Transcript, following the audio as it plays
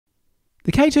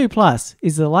The K2 Plus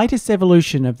is the latest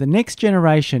evolution of the next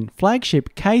generation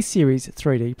flagship K-series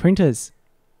 3D printers.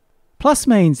 Plus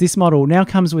means this model now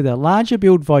comes with a larger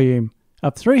build volume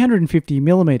of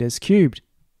 350mm cubed.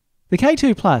 The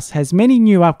K2 Plus has many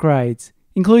new upgrades,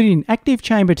 including active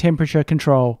chamber temperature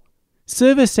control,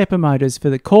 servo stepper motors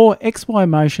for the core XY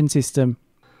motion system,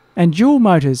 and dual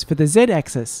motors for the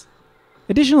Z-axis.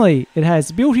 Additionally, it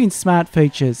has built-in smart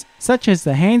features such as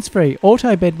the hands-free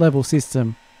auto bed level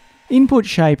system, input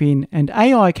shaping and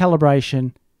AI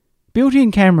calibration, built-in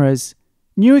cameras,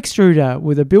 new extruder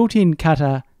with a built-in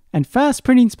cutter, and fast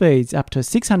printing speeds up to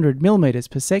 600mm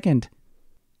per second.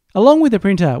 Along with the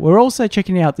printer, we're also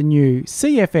checking out the new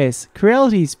CFS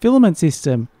Creality's filament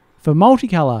system for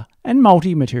multicolour and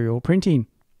multi-material printing.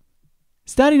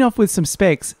 Starting off with some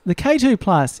specs, the K2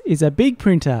 Plus is a big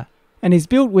printer and is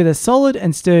built with a solid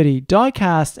and sturdy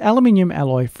die-cast aluminium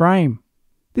alloy frame.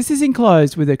 This is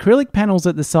enclosed with acrylic panels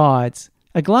at the sides,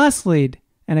 a glass lid,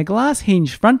 and a glass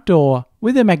hinge front door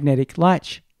with a magnetic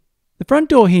latch. The front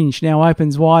door hinge now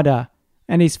opens wider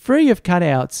and is free of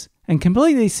cutouts and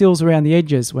completely seals around the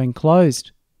edges when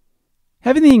closed.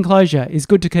 Having the enclosure is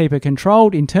good to keep a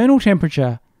controlled internal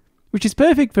temperature, which is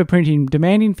perfect for printing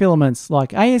demanding filaments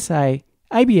like ASA,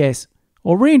 ABS,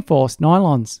 or reinforced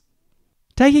nylons.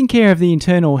 Taking care of the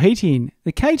internal heating,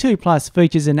 the K2 Plus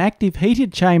features an active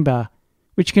heated chamber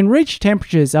which can reach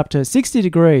temperatures up to 60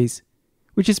 degrees,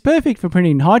 which is perfect for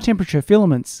printing high temperature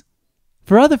filaments.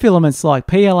 For other filaments like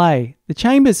PLA, the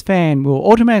chamber's fan will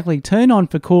automatically turn on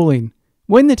for cooling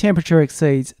when the temperature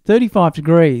exceeds 35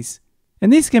 degrees,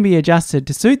 and this can be adjusted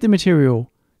to suit the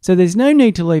material, so there's no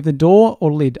need to leave the door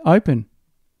or lid open.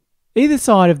 Either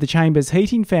side of the chamber's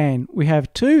heating fan, we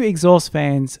have two exhaust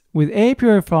fans with air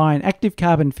purifying active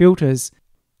carbon filters.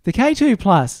 The K2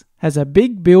 Plus has a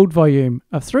big build volume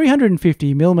of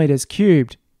 350mm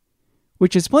cubed,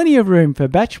 which is plenty of room for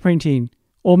batch printing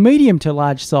or medium to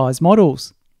large size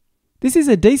models. This is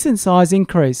a decent size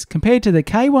increase compared to the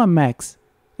K1 Max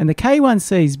and the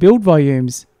K1C's build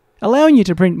volumes, allowing you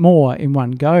to print more in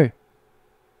one go.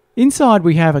 Inside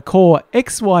we have a core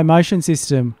XY motion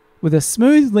system with a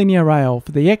smooth linear rail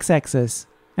for the X-axis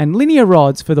and linear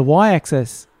rods for the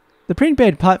Y-axis. The print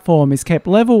bed platform is kept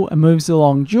level and moves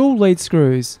along dual lead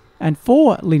screws and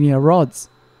 4 linear rods.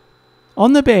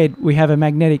 On the bed we have a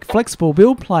magnetic flexible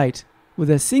build plate with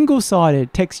a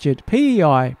single-sided textured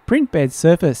PEI print bed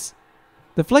surface.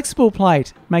 The flexible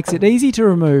plate makes it easy to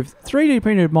remove 3D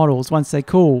printed models once they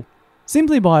cool,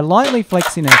 simply by lightly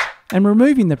flexing it and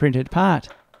removing the printed part.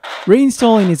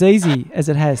 Reinstalling is easy as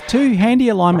it has 2 handy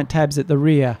alignment tabs at the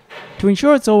rear to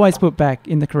ensure it's always put back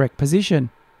in the correct position.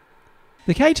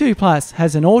 The K2 Plus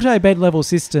has an auto bed level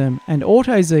system and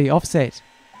auto Z offset,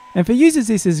 and for users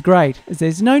this is great as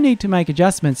there's no need to make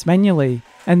adjustments manually,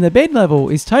 and the bed level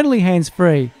is totally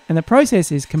hands-free and the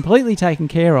process is completely taken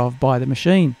care of by the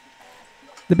machine.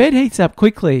 The bed heats up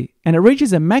quickly and it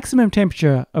reaches a maximum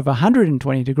temperature of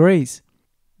 120 degrees.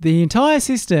 The entire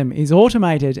system is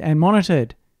automated and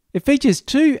monitored. It features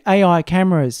 2 AI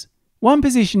cameras, one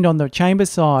positioned on the chamber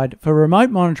side for remote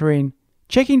monitoring,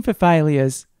 checking for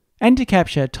failures, and to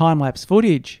capture time-lapse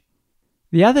footage.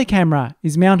 The other camera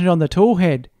is mounted on the tool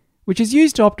head, which is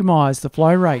used to optimise the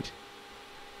flow rate.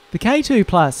 The K2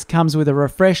 Plus comes with a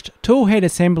refreshed tool head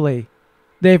assembly.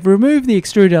 They've removed the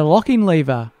extruder locking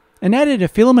lever and added a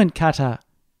filament cutter,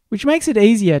 which makes it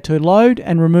easier to load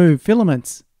and remove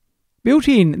filaments. Built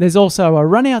in, there's also a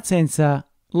runout sensor,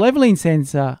 leveling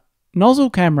sensor, nozzle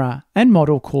camera, and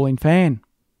model cooling fan.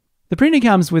 The printer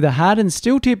comes with a hardened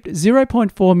steel-tipped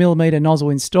 0.4mm nozzle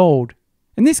installed,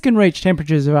 and this can reach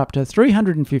temperatures of up to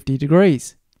 350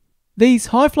 degrees. These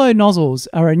high-flow nozzles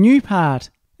are a new part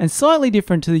and slightly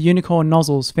different to the unicorn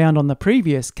nozzles found on the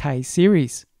previous K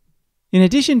series. In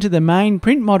addition to the main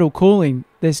print model cooling,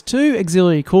 there's 2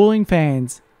 auxiliary cooling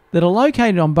fans that are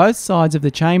located on both sides of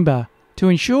the chamber to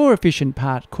ensure efficient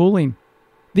part cooling.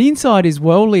 The inside is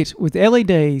well lit with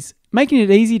LEDs, making it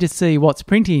easy to see what's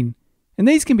printing, and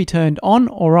these can be turned on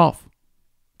or off.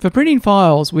 For printing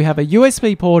files, we have a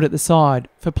USB port at the side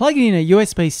for plugging in a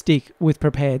USB stick with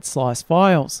prepared slice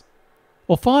files.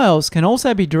 Or files can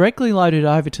also be directly loaded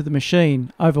over to the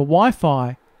machine over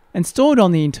Wi-Fi and stored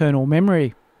on the internal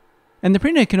memory. And the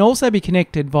printer can also be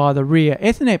connected via the rear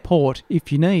Ethernet port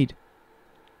if you need.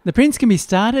 The prints can be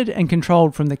started and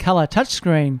controlled from the colour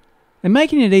touchscreen, and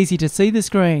making it easy to see the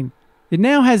screen. It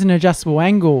now has an adjustable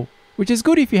angle, which is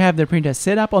good if you have the printer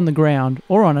set up on the ground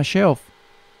or on a shelf.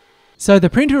 So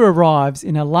the printer arrives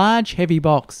in a large heavy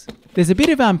box. There's a bit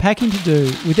of unpacking to do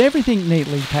with everything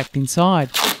neatly packed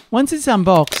inside. Once it's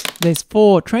unboxed, there's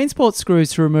 4 transport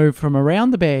screws to remove from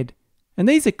around the bed, and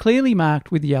these are clearly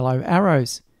marked with yellow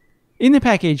arrows. In the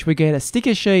package we get a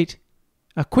sticker sheet,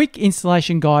 a quick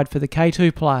installation guide for the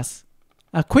K2 Plus,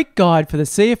 a quick guide for the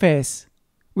CFS,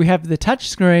 we have the touch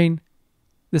screen,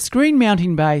 the screen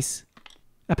mounting base,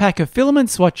 a pack of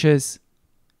filament swatches,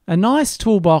 a nice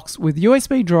toolbox with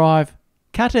USB drive,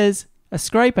 cutters, a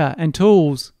scraper and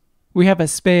tools. We have a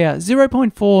spare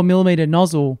 0.4mm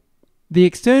nozzle, the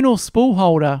external spool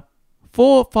holder,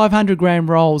 4 500g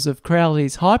rolls of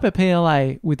Creality's Hyper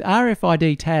PLA with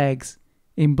RFID tags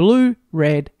in blue,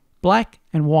 red, black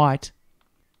and white.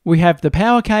 We have the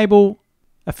power cable,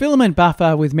 a filament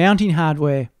buffer with mounting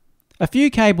hardware, a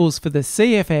few cables for the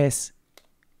CFS,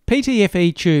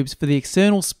 PTFE tubes for the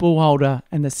external spool holder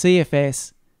and the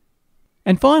CFS,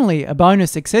 and finally a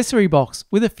bonus accessory box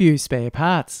with a few spare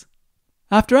parts.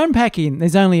 After unpacking,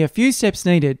 there's only a few steps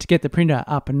needed to get the printer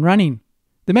up and running.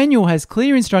 The manual has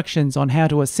clear instructions on how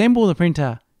to assemble the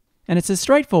printer, and it's a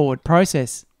straightforward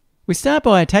process. We start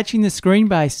by attaching the screen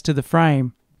base to the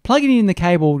frame, plugging in the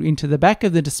cable into the back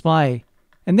of the display,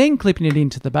 and then clipping it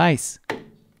into the base.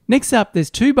 Next up,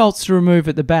 there's 2 bolts to remove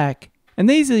at the back, and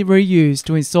these are reused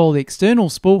to install the external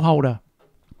spool holder.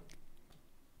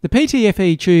 The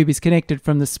PTFE tube is connected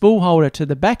from the spool holder to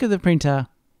the back of the printer.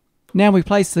 Now we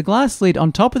place the glass lid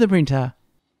on top of the printer,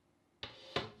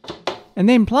 and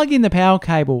then plug in the power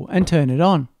cable and turn it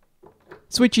on.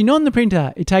 Switching on the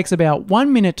printer, it takes about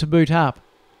 1 minute to boot up,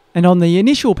 and on the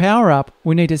initial power up,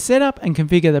 we need to set up and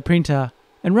configure the printer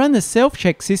and run the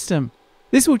self-check system.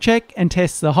 This will check and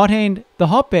test the hot end, the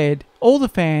hot bed, all the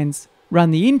fans,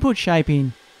 run the input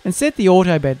shaping, and set the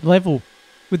auto bed level.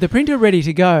 With the printer ready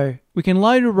to go, we can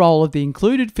load a roll of the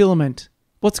included filament.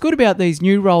 What's good about these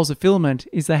new rolls of filament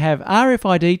is they have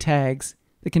RFID tags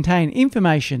that contain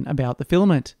information about the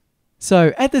filament.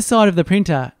 So at the side of the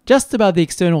printer, just above the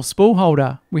external spool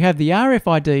holder, we have the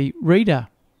RFID Reader,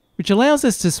 which allows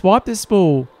us to swipe the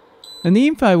spool, and the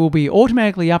info will be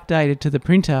automatically updated to the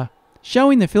printer,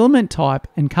 showing the filament type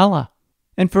and colour.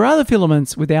 And for other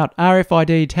filaments without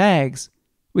RFID tags,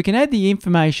 we can add the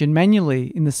information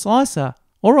manually in the slicer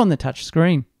or on the touch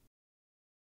screen.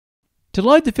 To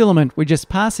load the filament, we just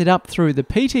pass it up through the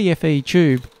PTFE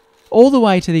tube all the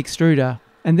way to the extruder,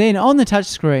 and then on the touch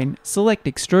screen, select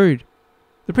Extrude.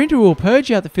 The printer will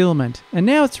purge out the filament, and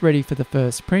now it's ready for the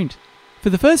first print. For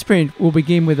the first print, we'll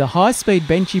begin with a high-speed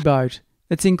Benchy boat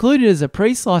that's included as a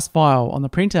pre-sliced file on the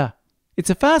printer. It's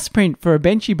a fast print for a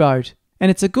Benchy boat, and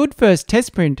it's a good first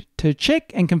test print to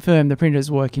check and confirm the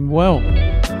printer's working well.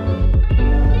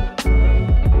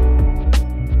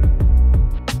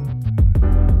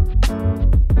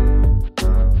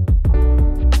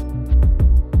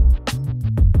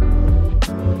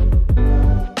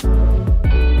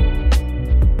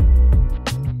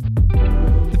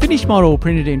 The finished model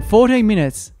printed in 14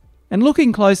 minutes, and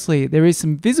looking closely there is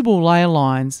some visible layer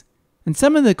lines and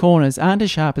some of the corners aren't as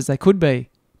sharp as they could be,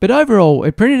 but overall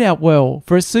it printed out well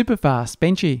for a super fast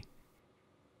Benchy.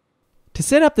 To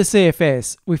set up the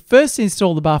CFS, we first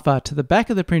install the buffer to the back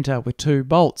of the printer with 2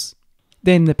 bolts.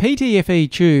 Then the PTFE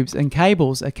tubes and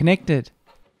cables are connected.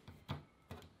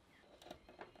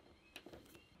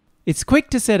 It's quick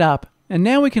to set up, and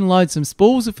now we can load some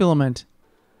spools of filament.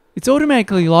 It's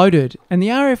automatically loaded and the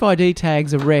RFID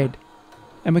tags are red,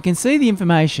 and we can see the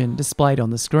information displayed on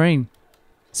the screen.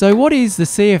 So what is the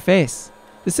CFS?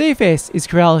 The CFS is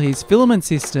Creality's filament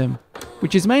system,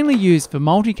 which is mainly used for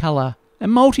multicolour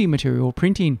and multi-material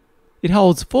printing. It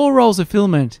holds 4 rolls of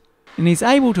filament and is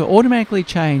able to automatically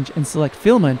change and select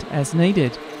filament as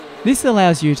needed. This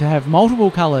allows you to have multiple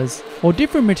colours or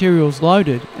different materials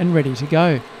loaded and ready to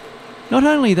go. Not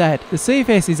only that, the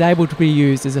CFS is able to be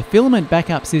used as a filament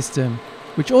backup system,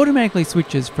 which automatically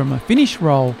switches from a finished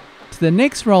roll to the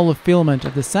next roll of filament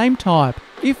of the same type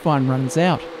if one runs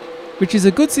out, which is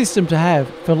a good system to have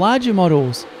for larger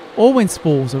models or when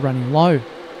spools are running low.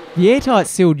 The airtight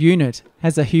sealed unit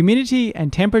has a humidity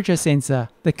and temperature sensor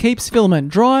that keeps filament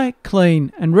dry,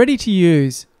 clean and ready to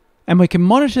use, and we can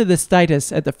monitor the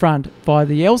status at the front via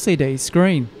the LCD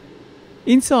screen.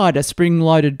 Inside, a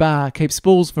spring-loaded bar keeps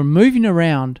spools from moving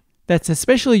around. That's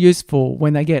especially useful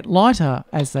when they get lighter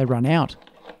as they run out.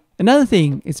 Another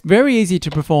thing, it's very easy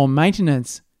to perform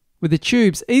maintenance, with the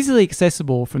tubes easily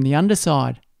accessible from the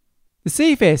underside. The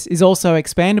CFS is also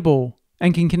expandable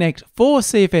and can connect 4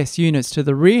 CFS units to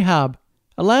the rear hub,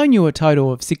 allowing you a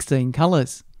total of 16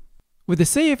 colours. With the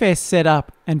CFS set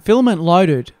up and filament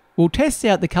loaded, we'll test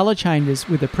out the colour changes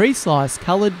with a pre-sliced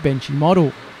coloured Benchy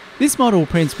model. This model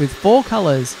prints with 4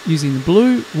 colours using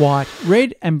blue, white,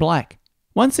 red and black.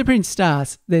 Once the print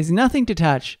starts, there's nothing to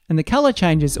touch and the colour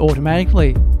changes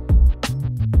automatically.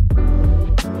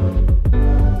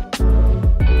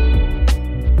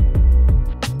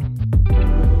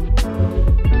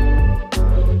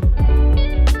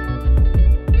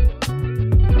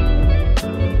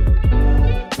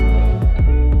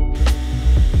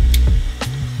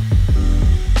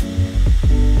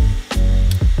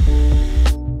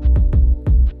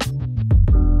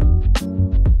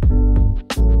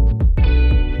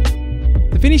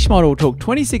 finished model took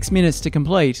 26 minutes to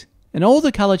complete, and all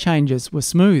the colour changes were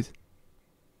smooth.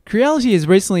 Creality has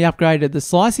recently upgraded the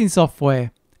slicing software,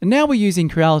 and now we're using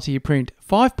Creality Print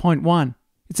 5.1.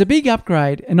 It's a big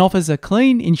upgrade and offers a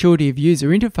clean, intuitive user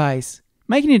interface,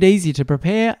 making it easy to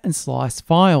prepare and slice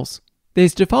files.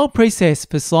 There's default presets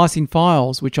for slicing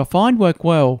files, which I find work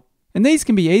well, and these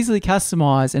can be easily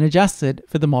customised and adjusted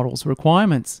for the model's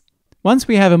requirements. Once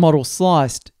we have a model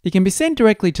sliced, it can be sent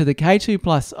directly to the K2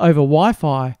 Plus over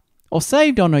Wi-Fi or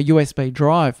saved on a USB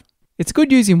drive. It's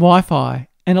good using Wi-Fi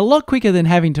and a lot quicker than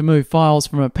having to move files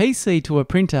from a PC to a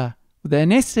printer with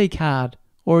an SD card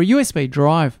or a USB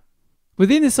drive.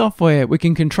 Within the software, we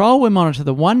can control and monitor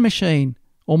the one machine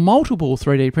or multiple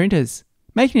 3D printers,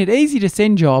 making it easy to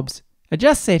send jobs,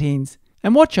 adjust settings,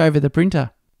 and watch over the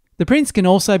printer. The prints can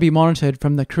also be monitored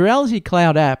from the Creality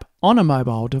Cloud app on a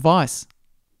mobile device.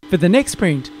 For the next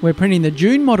print, we're printing the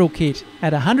Dune model kit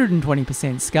at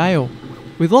 120% scale.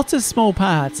 With lots of small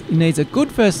parts, it needs a good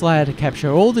first layer to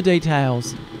capture all the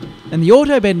details, and the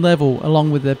auto bend level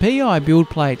along with the PI build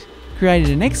plate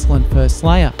created an excellent first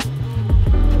layer.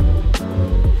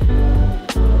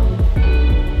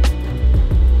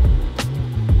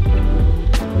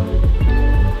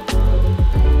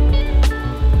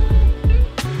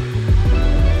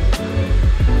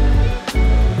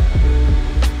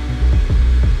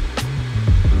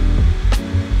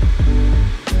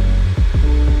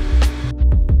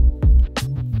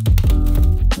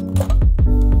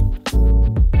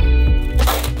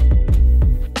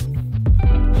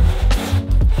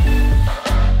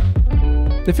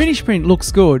 The finished print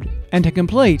looks good, and to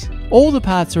complete, all the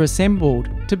parts are assembled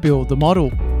to build the model.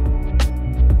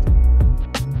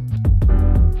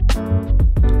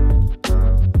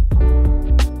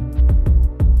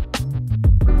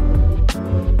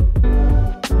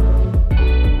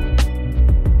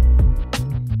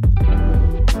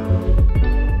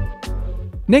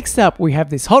 Next up, we have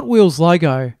this Hot Wheels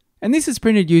logo, and this is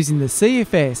printed using the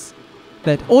CFS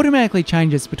that automatically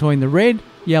changes between the red,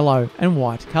 yellow and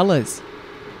white colours.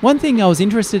 One thing I was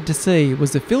interested to see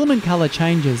was the filament colour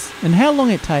changes and how long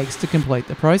it takes to complete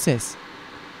the process.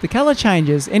 The colour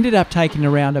changes ended up taking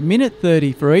around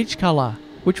 1:30 for each colour,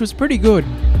 which was pretty good.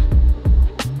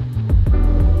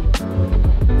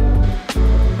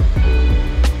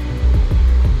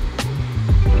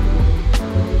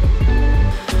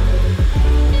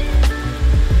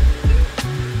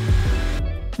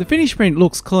 The finished print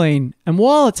looks clean, and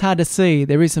while it's hard to see,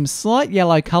 there is some slight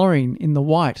yellow colouring in the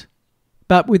white.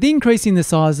 But with increasing the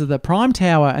size of the prime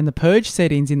tower and the purge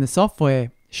settings in the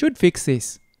software, should fix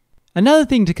this. Another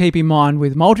thing to keep in mind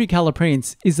with multicolour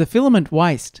prints is the filament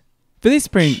waste. For this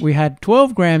print we had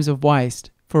 12 grams of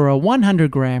waste for a 100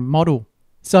 gram model.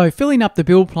 So filling up the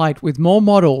build plate with more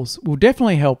models will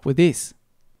definitely help with this.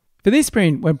 For this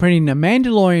print we're printing a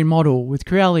Mandalorian model with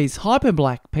Creality's Hyper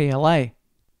Black PLA.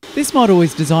 This model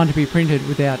is designed to be printed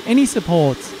without any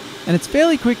supports, and it's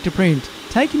fairly quick to print,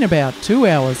 taking about 2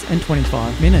 hours and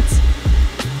 25 minutes.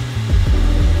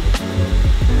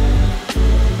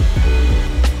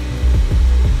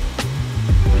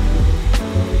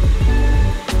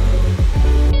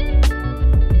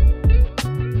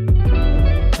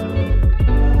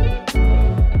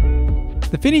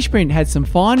 The finished print had some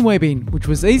fine webbing which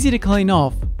was easy to clean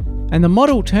off, and the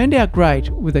model turned out great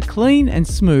with a clean and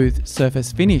smooth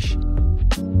surface finish.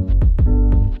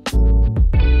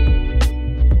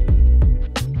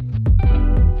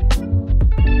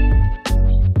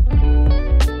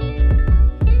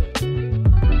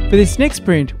 For this next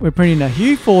print, we're printing a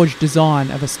Hue Forge design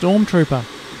of a Stormtrooper.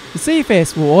 The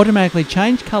CFS will automatically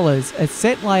change colours at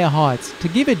set layer heights to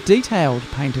give a detailed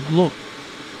painted look.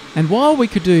 And while we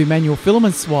could do manual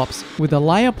filament swaps with a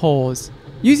layer pause,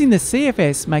 using the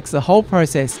CFS makes the whole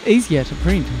process easier to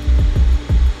print.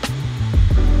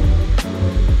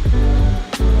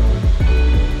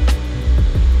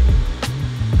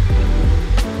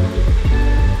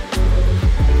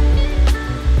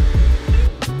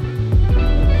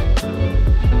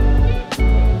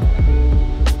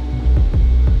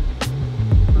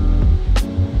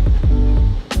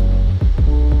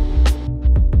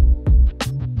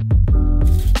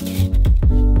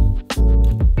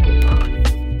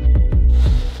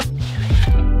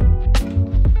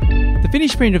 The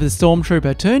finished print of the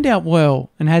Stormtrooper turned out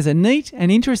well and has a neat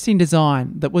and interesting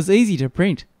design that was easy to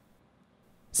print.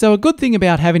 So a good thing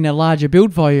about having a larger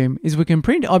build volume is we can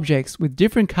print objects with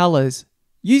different colours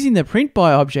using the print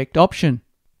by object option.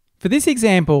 For this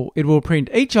example, it will print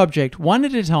each object one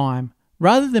at a time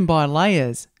rather than by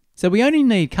layers, so we only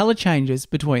need colour changes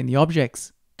between the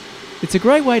objects. It's a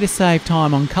great way to save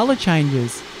time on colour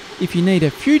changes if you need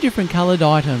a few different coloured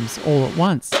items all at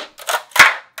once.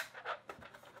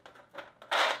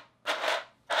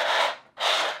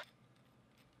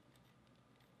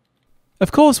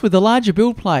 Of course, with a larger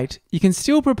build plate, you can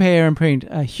still prepare and print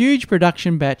a huge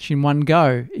production batch in one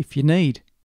go if you need.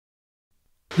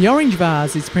 The orange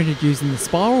vase is printed using the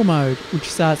spiral mode,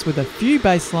 which starts with a few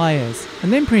base layers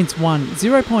and then prints one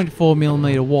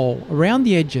 0.4mm wall around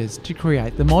the edges to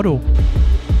create the model.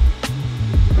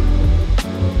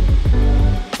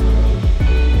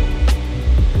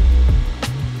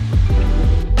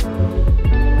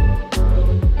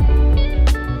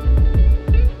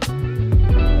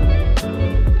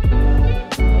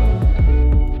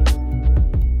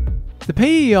 The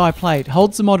PEI plate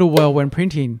holds the model well when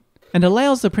printing and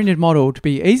allows the printed model to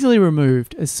be easily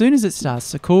removed as soon as it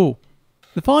starts to cool.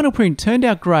 The final print turned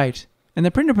out great and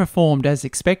the printer performed as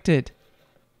expected.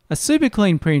 A super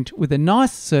clean print with a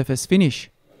nice surface finish.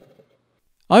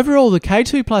 Overall, the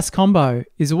K2 Plus combo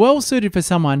is well suited for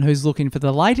someone who's looking for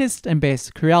the latest and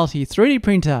best Creality 3D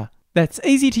printer that's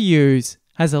easy to use,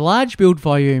 has a large build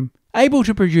volume, able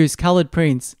to produce coloured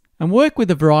prints and work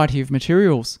with a variety of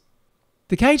materials.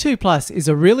 The K2 Plus is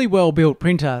a really well built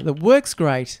printer that works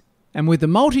great, and with the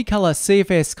multicolour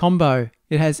CFS combo,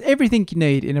 it has everything you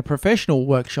need in a professional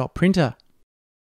workshop printer.